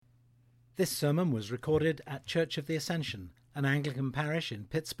This sermon was recorded at Church of the Ascension, an Anglican parish in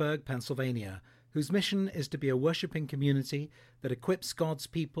Pittsburgh, Pennsylvania, whose mission is to be a worshipping community that equips God's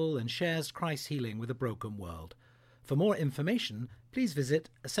people and shares Christ's healing with a broken world. For more information, please visit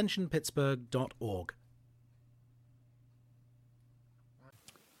ascensionpittsburgh.org.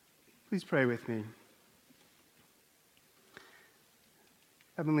 Please pray with me.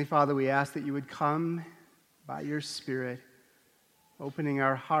 Heavenly Father, we ask that you would come by your Spirit, opening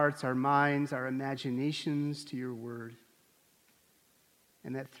our hearts, our minds, our imaginations to your word,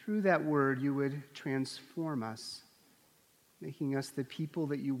 and that through that word you would transform us, making us the people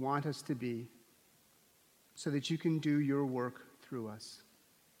that you want us to be, so that you can do your work through us.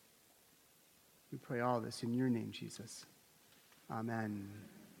 We pray all this in your name, Jesus. Amen.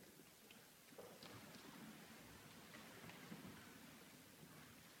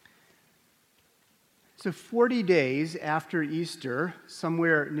 So 40 days after Easter,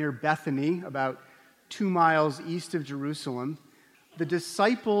 somewhere near Bethany, about 2 miles east of Jerusalem, the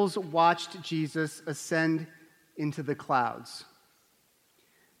disciples watched Jesus ascend into the clouds.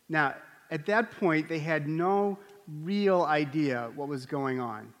 Now, at that point, they had no real idea what was going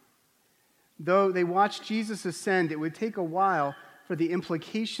on. Though they watched Jesus ascend, it would take a while for the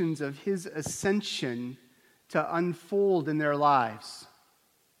implications of his ascension to unfold in their lives.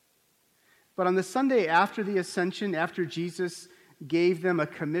 But on the Sunday after the ascension, after Jesus gave them a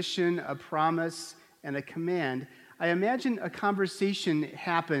commission, a promise, and a command, I imagine a conversation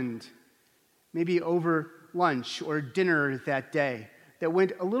happened, maybe over lunch or dinner that day, that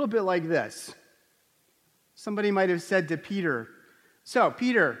went a little bit like this. Somebody might have said to Peter, "So,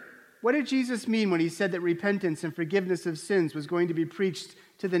 Peter, what did Jesus mean when he said that repentance and forgiveness of sins was going to be preached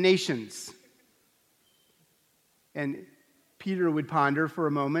to the nations?" And Peter would ponder for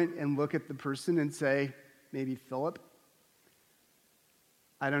a moment and look at the person and say, maybe Philip,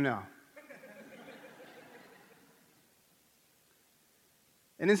 "I don't know."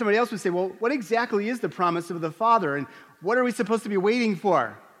 And then somebody else would say, "Well, what exactly is the promise of the Father, and what are we supposed to be waiting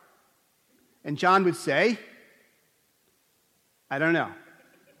for?" And John would say, "I don't know.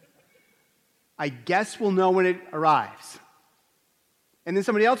 I guess we'll know when it arrives." And then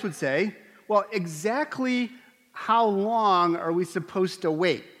somebody else would say, "Well, exactly how long are we supposed to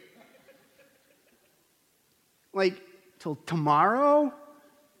wait? Like, till tomorrow?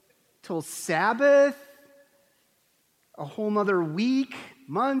 Till Sabbath? A whole nother week,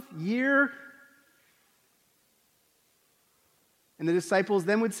 month, year?" And the disciples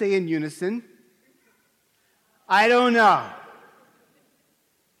then would say in unison, "I don't know."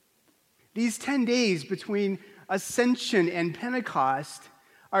 These 10 days between Ascension and Pentecost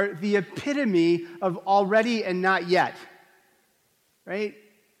are the epitome of already and not yet, right?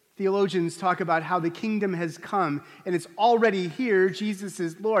 Theologians talk about how the kingdom has come and it's already here, Jesus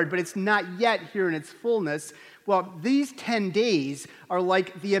is Lord, but it's not yet here in its fullness. Well, these 10 days are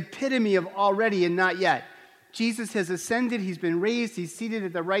like the epitome of already and not yet. Jesus has ascended, he's been raised, he's seated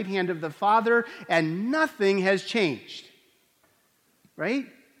at the right hand of the Father, and nothing has changed,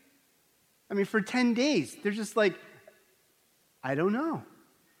 right? I mean, for 10 days, they're just like, "I don't know.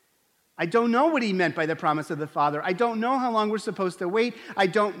 I don't know what he meant by the promise of the Father. I don't know how long we're supposed to wait. I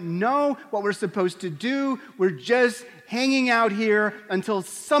don't know what we're supposed to do. We're just hanging out here until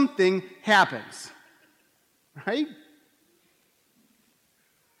something happens." Right?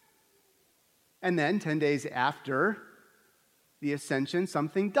 And then 10 days after the ascension,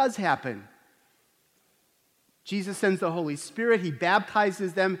 something does happen. Jesus sends the Holy Spirit. He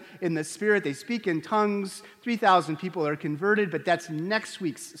baptizes them in the Spirit. They speak in tongues. 3,000 people are converted, but that's next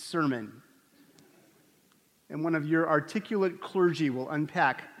week's sermon. And one of your articulate clergy will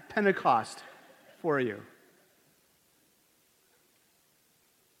unpack Pentecost for you.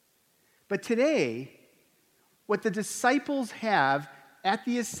 But today, what the disciples have at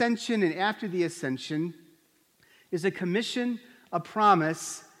the ascension and after the ascension is a commission, a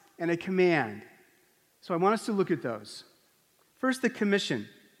promise, and a command. So I want us to look at those. First, the commission.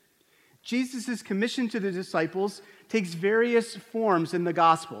 Jesus' commission to the disciples takes various forms in the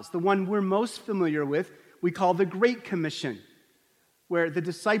Gospels. The one we're most familiar with, we call the Great Commission, where the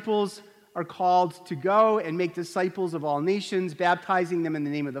disciples are called to go and make disciples of all nations, baptizing them in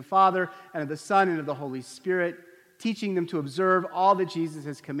the name of the Father and of the Son and of the Holy Spirit, teaching them to observe all that Jesus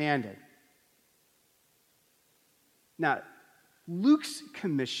has commanded. Now, Luke's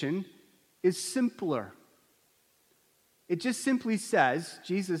commission is simpler. It just simply says,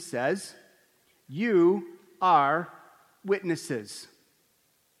 Jesus says, "You are witnesses."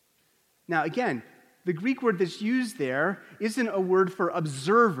 Now again, the Greek word that's used there isn't a word for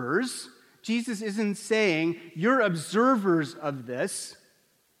observers. Jesus isn't saying, "You're observers of this,"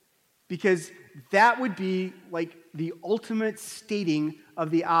 because that would be like the ultimate stating of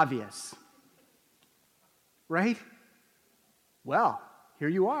the obvious. Right? Well, here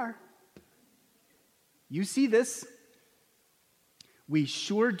you are. You see this? We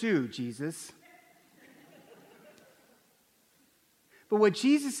sure do, Jesus. But what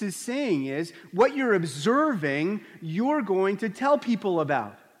Jesus is saying is, what you're observing, you're going to tell people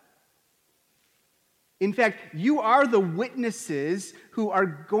about. In fact, you are the witnesses who are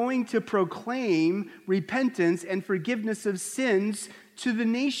going to proclaim repentance and forgiveness of sins to the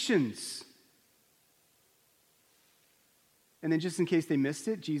nations. And then just in case they missed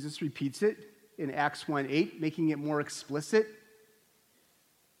it, Jesus repeats it in Acts 1:8, making it more explicit.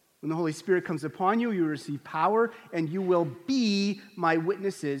 When the Holy Spirit comes upon you, you will receive power, and you will be my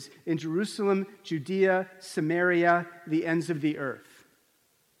witnesses in Jerusalem, Judea, Samaria, the ends of the earth.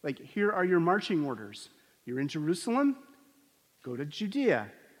 Like, here are your marching orders. You're in Jerusalem, go to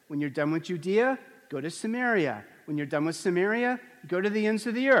Judea. When you're done with Judea, go to Samaria. When you're done with Samaria, go to the ends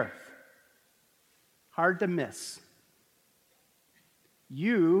of the earth. Hard to miss.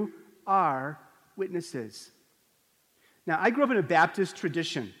 You are witnesses. Now, I grew up in a Baptist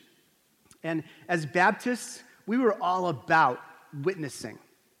tradition. And as Baptists, we were all about witnessing,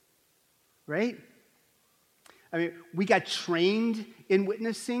 right? I mean, we got trained in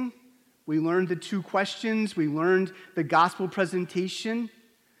witnessing. We learned the 2 questions. We learned the gospel presentation.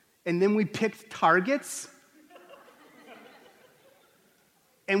 And then we picked targets.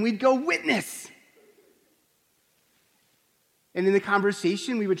 And we'd go witness. And in the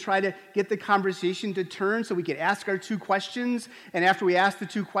conversation, we would try to get the conversation to turn so we could ask our 2 questions. And after we asked the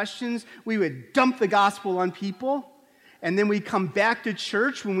 2 questions, we would dump the gospel on people. And then we'd come back to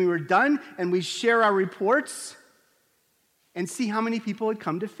church when we were done, and we'd share our reports and see how many people had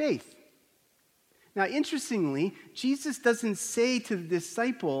come to faith. Now, interestingly, Jesus doesn't say to the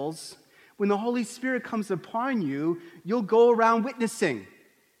disciples, when the Holy Spirit comes upon you, you'll go around witnessing.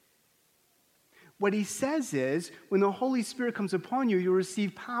 What he says is, when the Holy Spirit comes upon you, you'll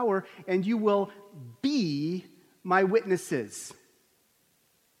receive power and you will be my witnesses.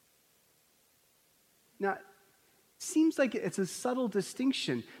 Now, it seems like it's a subtle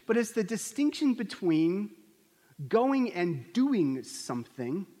distinction, but it's the distinction between going and doing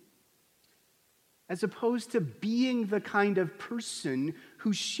something as opposed to being the kind of person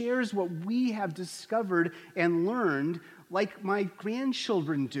who shares what we have discovered and learned, like my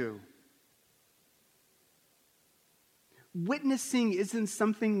grandchildren do. Witnessing isn't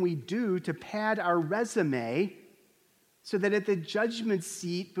something we do to pad our resume so that at the judgment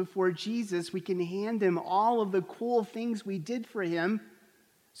seat before Jesus, we can hand him all of the cool things we did for him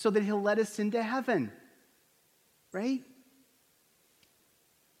so that he'll let us into heaven. Right?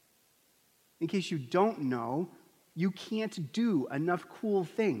 In case you don't know, you can't do enough cool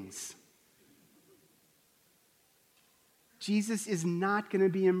things. Jesus is not going to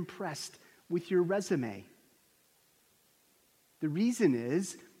be impressed with your resume. The reason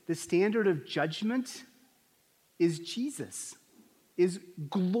is the standard of judgment is Jesus, is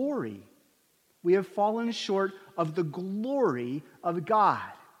glory. We have fallen short of the glory of God.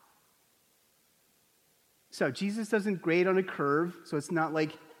 So Jesus doesn't grade on a curve, so it's not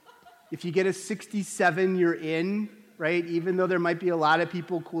like if you get a 67, you're in, right? Even though there might be a lot of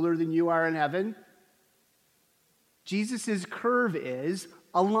people cooler than you are in heaven. Jesus' curve is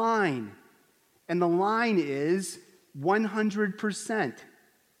a line, and the line is 100%.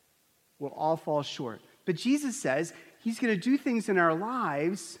 We'll all fall short. But Jesus says he's going to do things in our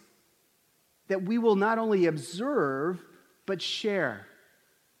lives that we will not only observe, but share.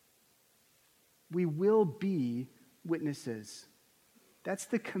 We will be witnesses. That's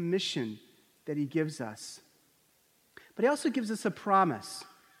the commission that he gives us. But he also gives us a promise.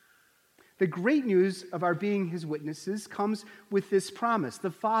 The great news of our being his witnesses comes with this promise,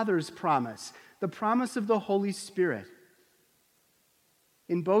 the Father's promise, the promise of the Holy Spirit.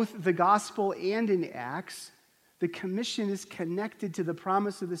 In both the gospel and in Acts, the commission is connected to the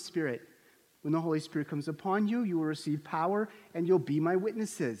promise of the Spirit. When the Holy Spirit comes upon you, you will receive power and you'll be my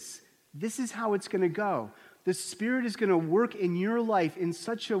witnesses. This is how it's going to go. The Spirit is going to work in your life in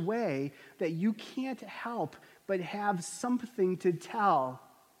such a way that you can't help but have something to tell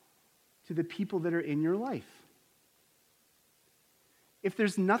to the people that are in your life. If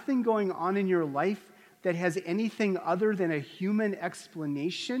there's nothing going on in your life that has anything other than a human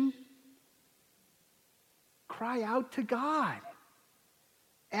explanation, cry out to God.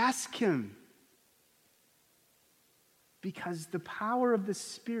 Ask him. Because the power of the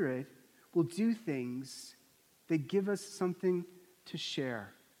Spirit will do things that give us something to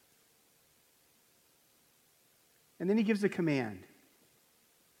share. And then he gives a command.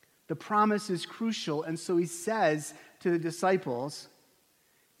 The promise is crucial, and so he says to the disciples,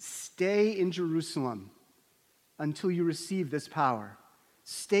 stay in Jerusalem until you receive this power.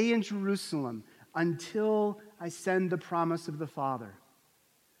 Stay in Jerusalem until I send the promise of the Father.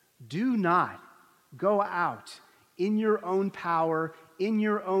 Do not go out in your own power, in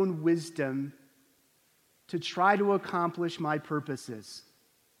your own wisdom, to try to accomplish my purposes.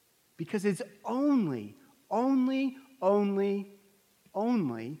 Because it's only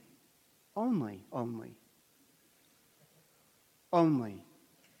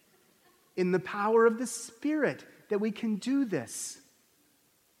in the power of the Spirit that we can do this.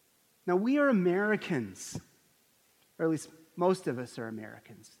 Now, we are Americans, or at least most of us are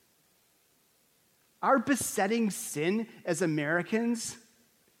Americans. Our besetting sin as Americans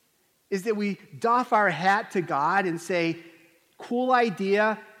is that we doff our hat to God and say, cool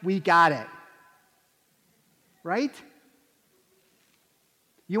idea, we got it. Right?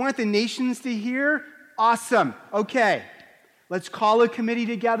 You want the nations to hear? Awesome. Okay. Let's call a committee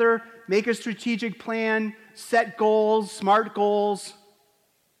together, make a strategic plan, set goals, smart goals.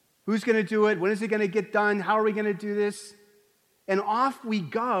 Who's going to do it? When is it going to get done? How are we going to do this? And off we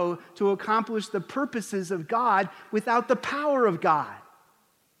go to accomplish the purposes of God without the power of God.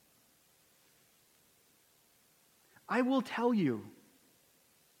 I will tell you,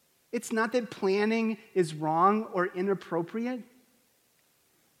 it's not that planning is wrong or inappropriate,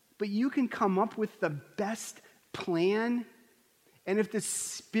 but you can come up with the best plan, and if the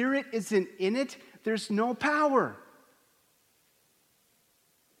Spirit isn't in it, there's no power.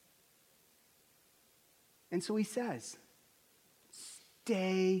 And so he says,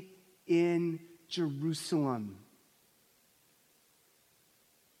 stay in Jerusalem.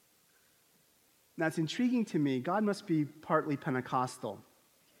 Now, it's intriguing to me. God must be partly Pentecostal.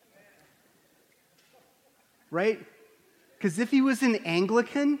 Right? Because if he was an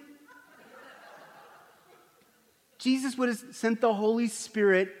Anglican, Jesus would have sent the Holy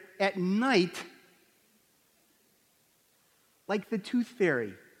Spirit at night like the tooth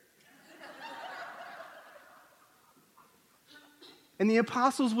fairy. And the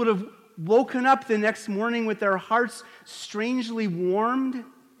apostles would have woken up the next morning with their hearts strangely warmed.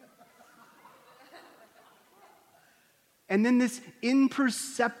 And then this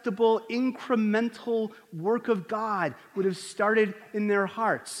imperceptible, incremental work of God would have started in their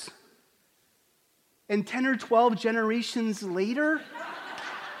hearts. And 10 or 12 generations later,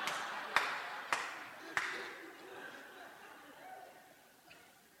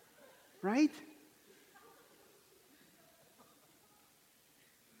 right?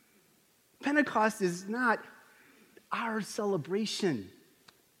 Pentecost is not our celebration.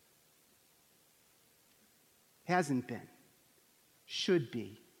 Hasn't been. Should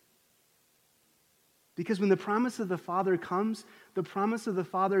be. Because when the promise of the Father comes, the promise of the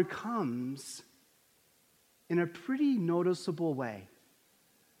Father comes in a pretty noticeable way.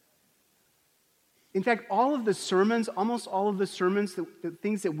 In fact, all of the sermons, almost all of the sermons, the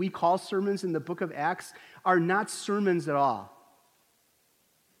things that we call sermons in the book of Acts, are not sermons at all.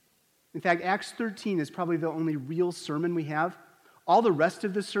 In fact, Acts 13 is probably the only real sermon we have. All the rest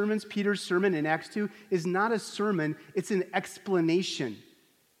of the sermons, Peter's sermon in Acts 2, is not a sermon, it's an explanation.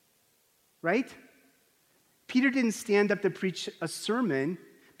 Right? Peter didn't stand up to preach a sermon.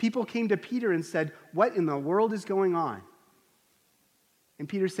 People came to Peter and said, what in the world is going on? And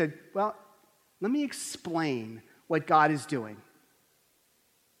Peter said, well, let me explain what God is doing.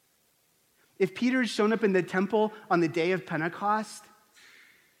 If Peter had shown up in the temple on the day of Pentecost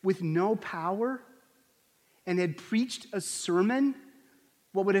with no power and had preached a sermon,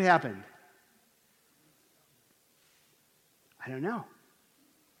 what would have happened? I don't know.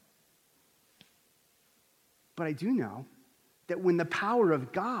 But I do know that when the power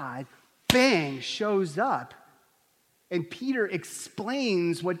of God, bang, shows up, and Peter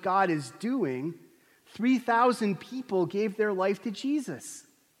explains what God is doing, 3,000 people gave their life to Jesus.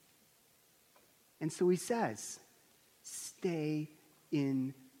 And so he says, stay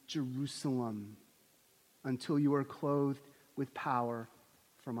in Jerusalem until you are clothed with power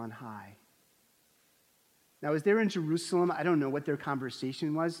from on high. Now, as they're in Jerusalem, I don't know what their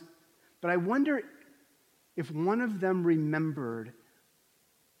conversation was, but I wonder if one of them remembered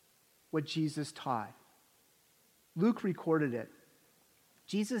what Jesus taught. Luke recorded it.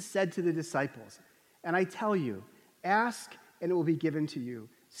 Jesus said to the disciples, and I tell you, ask and it will be given to you.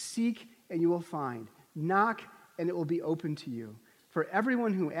 Seek and you will find. Knock and it will be open to you. For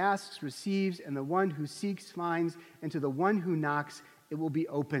everyone who asks receives, and the one who seeks finds, and to the one who knocks it will be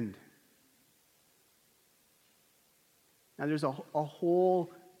opened. Now there's a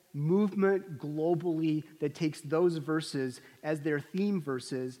whole movement globally that takes those verses as their theme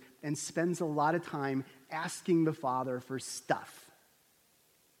verses and spends a lot of time asking the Father for stuff.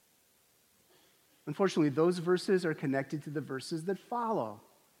 Unfortunately, those verses are connected to the verses that follow.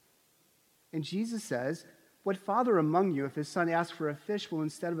 And Jesus says, "What father among you, if his son asks for a fish, will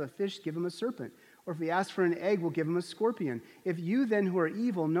instead of a fish give him a serpent? Or if he asks for an egg, will give him a scorpion? If you then who are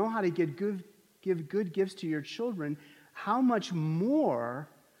evil know how to give good gifts to your children, how much more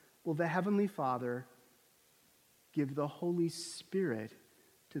will the Heavenly Father give the Holy Spirit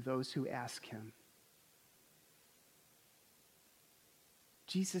to those who ask him?"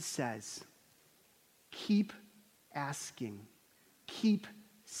 Jesus says, keep asking, keep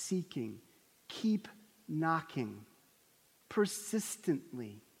seeking, keep knocking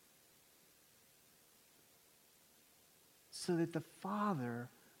persistently, so that the Father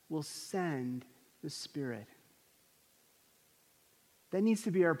will send the Spirit. That needs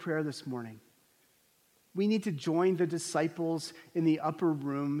to be our prayer this morning. We need to join the disciples in the upper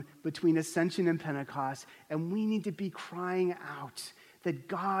room between Ascension and Pentecost, and we need to be crying out that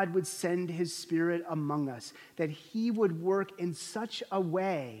God would send his Spirit among us, that he would work in such a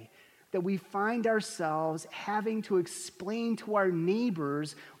way that we find ourselves having to explain to our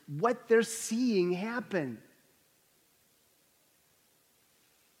neighbors what they're seeing happen.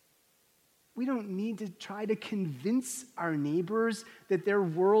 We don't need to try to convince our neighbors that their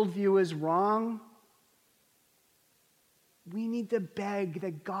worldview is wrong. We need to beg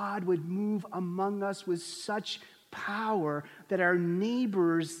that God would move among us with such power that our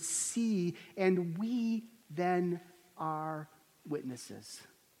neighbors see, and we then are witnesses,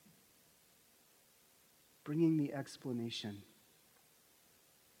 bringing the explanation.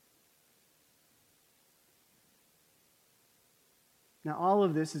 Now, all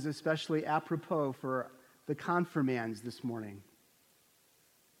of this is especially apropos for the confirmands this morning.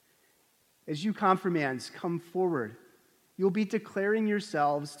 As you confirmands come forward, you'll be declaring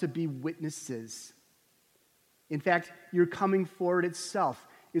yourselves to be witnesses. In fact, your coming forward itself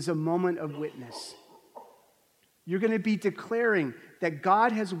is a moment of witness. You're going to be declaring that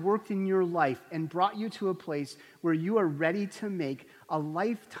God has worked in your life and brought you to a place where you are ready to make a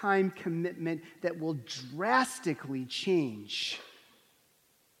lifetime commitment that will drastically change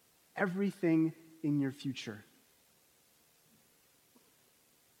everything in your future.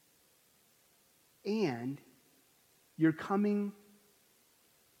 And you're coming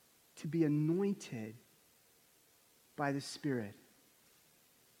to be anointed by the Spirit.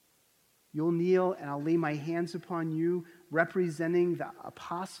 You'll kneel and I'll lay my hands upon you, representing the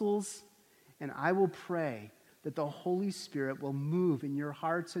apostles, and I will pray that the Holy Spirit will move in your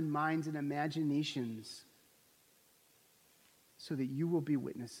hearts and minds and imaginations so that you will be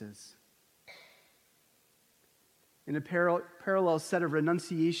witnesses. In a parallel set of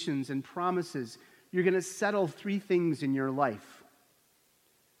renunciations and promises, you're going to settle three things in your life.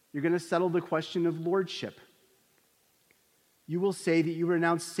 You're going to settle the question of lordship. You will say that you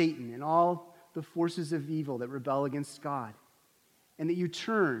renounce Satan and all the forces of evil that rebel against God, and that you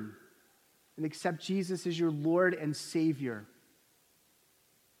turn and accept Jesus as your Lord and Savior.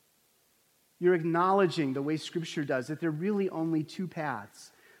 You're acknowledging the way Scripture does that there are really only two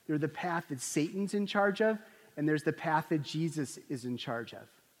paths. There's the path that Satan's in charge of, and there's the path that Jesus is in charge of.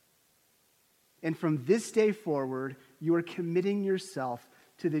 And from this day forward, you are committing yourself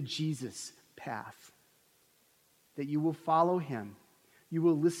to the Jesus path. That you will follow him, you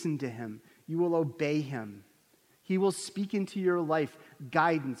will listen to him, you will obey him. He will speak into your life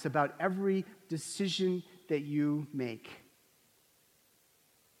guidance about every decision that you make.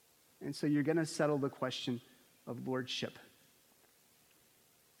 And so you're going to settle the question of lordship.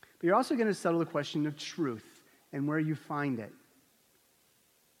 But you're also going to settle the question of truth and where you find it.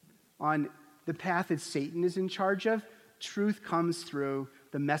 On the path that Satan is in charge of, truth comes through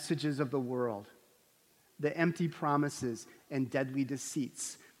the messages of the world, the empty promises and deadly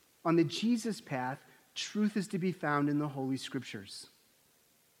deceits. On the Jesus path, truth is to be found in the Holy Scriptures.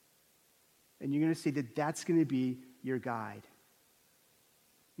 And you're going to say that that's going to be your guide.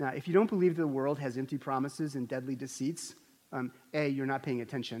 Now, if you don't believe the world has empty promises and deadly deceits, you're not paying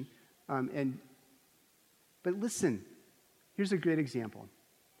attention. But listen, here's a great example.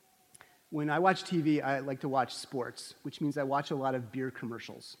 When I watch TV, I like to watch sports, which means I watch a lot of beer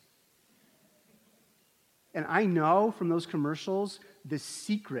commercials. And I know from those commercials the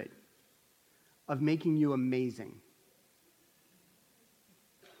secret of making you amazing.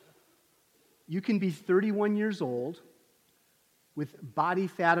 You can be 31 years old with body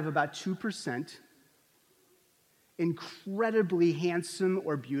fat of about 2%, incredibly handsome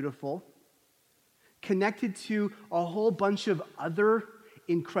or beautiful, connected to a whole bunch of other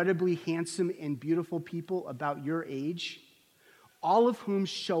incredibly handsome and beautiful people about your age, all of whom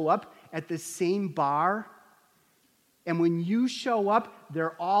show up at the same bar. And when you show up,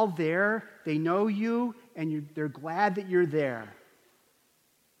 they're all there. They know you, and they're glad that you're there.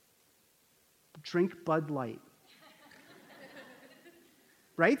 Drink Bud Light.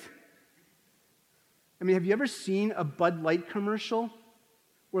 Right? I mean, have you ever seen a Bud Light commercial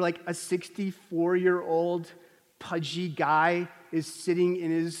where like a 64-year-old pudgy guy is sitting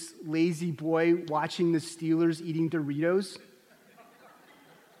in his lazy boy watching the Steelers eating Doritos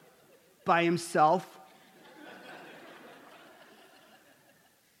by himself?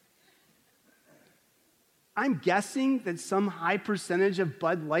 I'm guessing that some high percentage of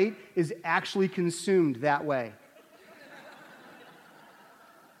Bud Light is actually consumed that way.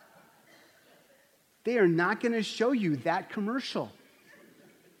 They are not going to show you that commercial.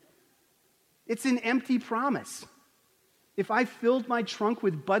 It's an empty promise. If I filled my trunk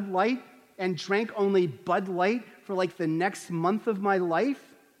with Bud Light and drank only Bud Light for like the next month of my life,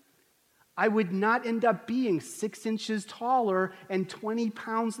 I would not end up being 6 inches taller and 20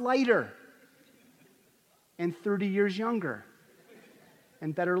 pounds lighter and 30 years younger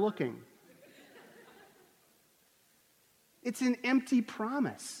and better looking. It's an empty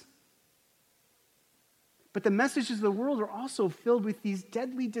promise. But the messages of the world are also filled with these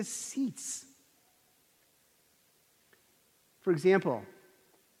deadly deceits. For example,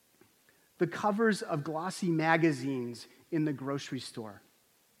 the covers of glossy magazines in the grocery store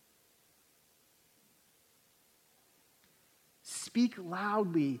speak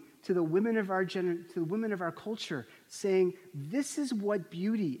loudly to the women of our culture, saying, "This is what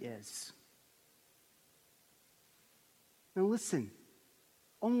beauty is." Now listen,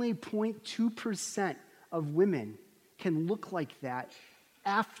 only 0.2% of women can look like that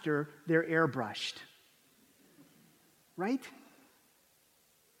after they're airbrushed. Right?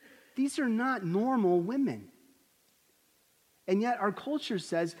 These are not normal women. And yet our culture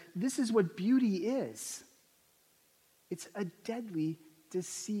says this is what beauty is. It's a deadly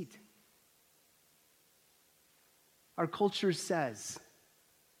deceit. Our culture says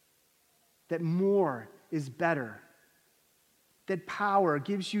that more is better, that power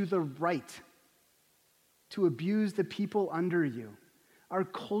gives you the right to abuse the people under you. Our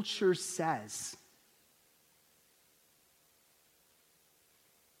culture says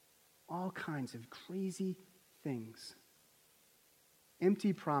all kinds of crazy things.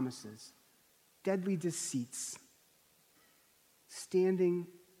 Empty promises, deadly deceits, standing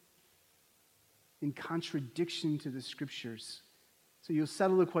in contradiction to the scriptures. So you'll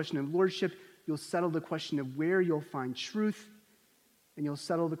settle the question of lordship, you'll settle the question of where you'll find truth, and you'll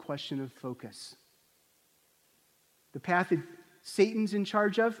settle the question of focus. The path that Satan's in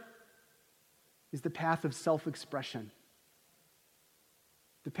charge of is the path of self-expression.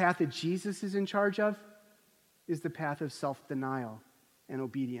 The path that Jesus is in charge of is the path of self-denial and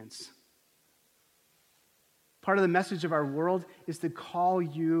obedience. Part of the message of our world is to call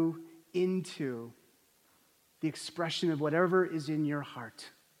you into the expression of whatever is in your heart.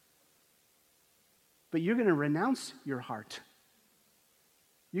 But you're going to renounce your heart.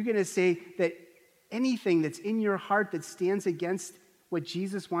 You're going to say that anything that's in your heart that stands against what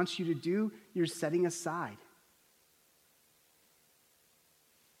Jesus wants you to do, you're setting aside.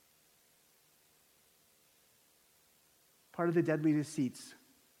 Part of the deadly deceits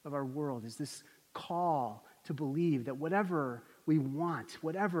of our world is this call to believe that whatever we want,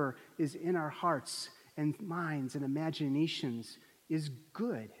 whatever is in our hearts and minds and imaginations is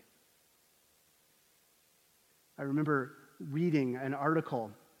good. I remember reading an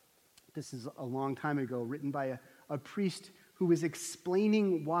article, this is a long time ago, written by a priest who was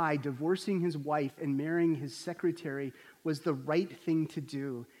explaining why divorcing his wife and marrying his secretary was the right thing to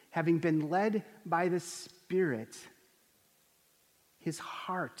do. Having been led by the Spirit, his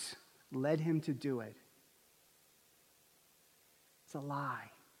heart led him to do it. It's a lie.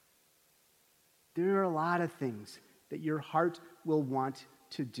 There are a lot of things that your heart will want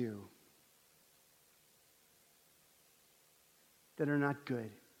to do that are not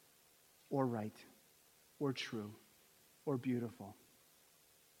good or right or true or beautiful.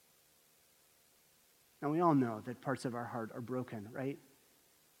 Now, we all know that parts of our heart are broken, right?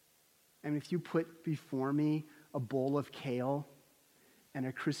 And if you put before me a bowl of kale and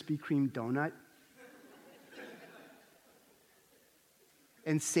a Krispy Kreme donut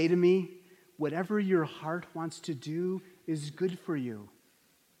and say to me, whatever your heart wants to do is good for you,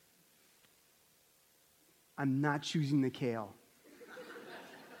 I'm not choosing the kale.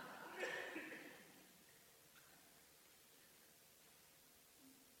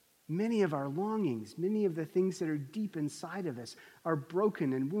 Many of our longings, many of the things that are deep inside of us are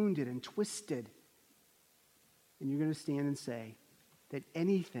broken and wounded and twisted. And you're going to stand and say that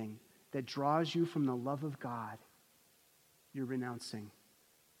anything that draws you from the love of God, you're renouncing.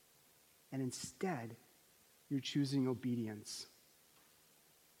 And instead, you're choosing obedience.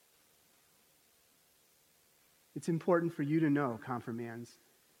 It's important for you to know, confirmands,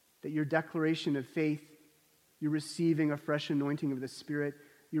 that your declaration of faith, you're receiving a fresh anointing of the Spirit,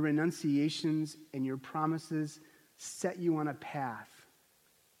 your renunciations and your promises set you on a path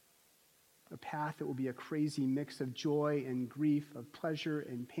that will be a crazy mix of joy and grief, of pleasure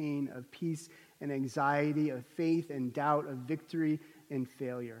and pain, of peace and anxiety, of faith and doubt, of victory and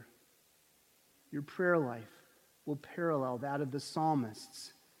failure. Your prayer life will parallel that of the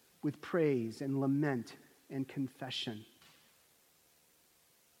psalmists with praise and lament and confession.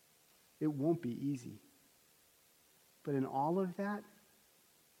 It won't be easy. But in all of that,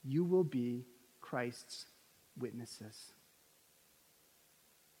 you will be Christ's witnesses.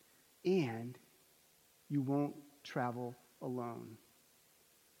 And you won't travel alone.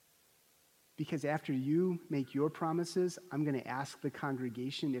 Because after you make your promises, I'm going to ask the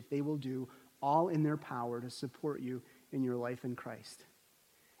congregation if they will do all in their power to support you in your life in Christ.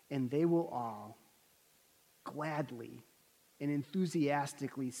 And they will all gladly and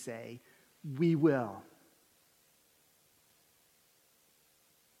enthusiastically say, "We will."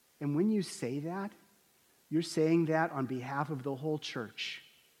 And when you say that, you're saying that on behalf of the whole church.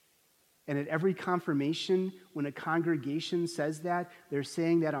 And at every confirmation, when a congregation says that, they're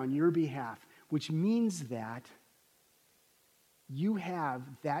saying that on your behalf, which means that you have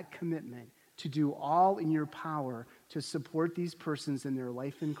that commitment to do all in your power to support these persons in their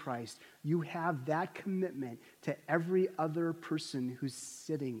life in Christ. You have that commitment to every other person who's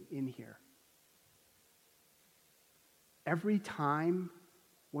sitting in here. Every time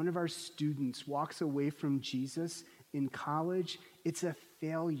one of our students walks away from Jesus in college, it's a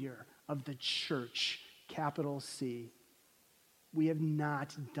failure of the church, capital C. We have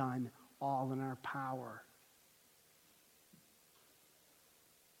not done all in our power.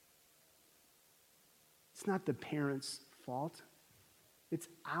 It's not the parents' fault. It's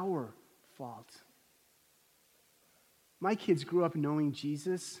our fault. My kids grew up knowing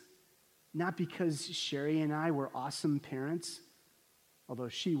Jesus, not because Sherry and I were awesome parents, although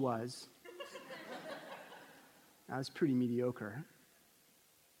she was. I was pretty mediocre.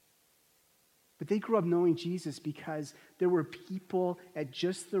 But they grew up knowing Jesus because there were people at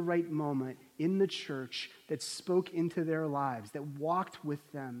just the right moment in the church that spoke into their lives, that walked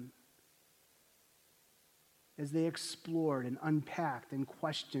with them as they explored and unpacked and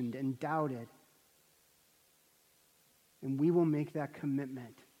questioned and doubted. And we will make that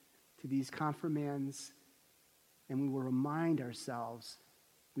commitment to these confirmands, and we will remind ourselves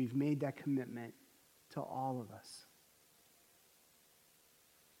we've made that commitment to all of us.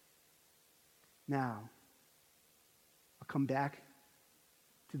 Now, I'll come back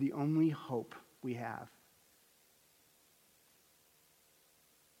to the only hope we have.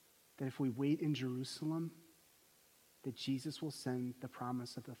 That if we wait in Jerusalem, that Jesus will send the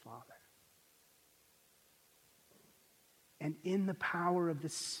promise of the Father. And in the power of the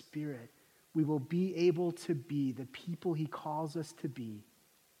Spirit, we will be able to be the people he calls us to be,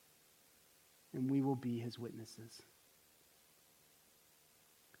 and we will be his witnesses.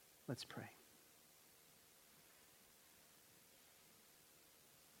 Let's pray.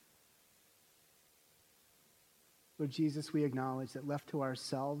 Lord Jesus, we acknowledge that left to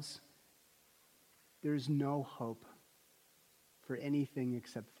ourselves, there is no hope for anything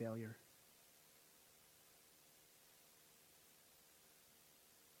except failure.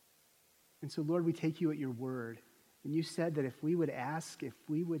 And so, Lord, we take you at your word. And you said that if we would ask, if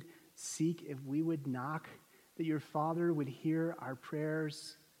we would seek, if we would knock, that your Father would hear our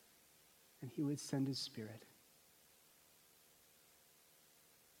prayers and he would send his Spirit.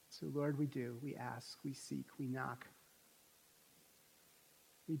 So, Lord, we do. We ask, we seek, we knock.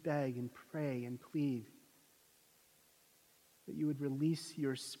 We beg and pray and plead that you would release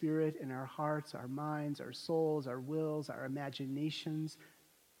your Spirit in our hearts, our minds, our souls, our wills, our imaginations,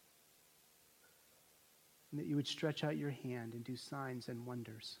 and that you would stretch out your hand and do signs and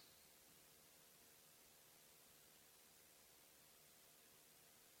wonders.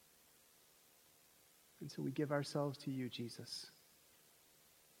 And so we give ourselves to you, Jesus,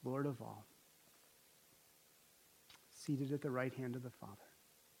 Lord of all, seated at the right hand of the Father.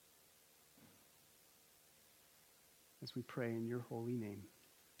 As we pray in your holy name.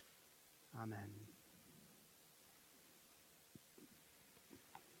 Amen.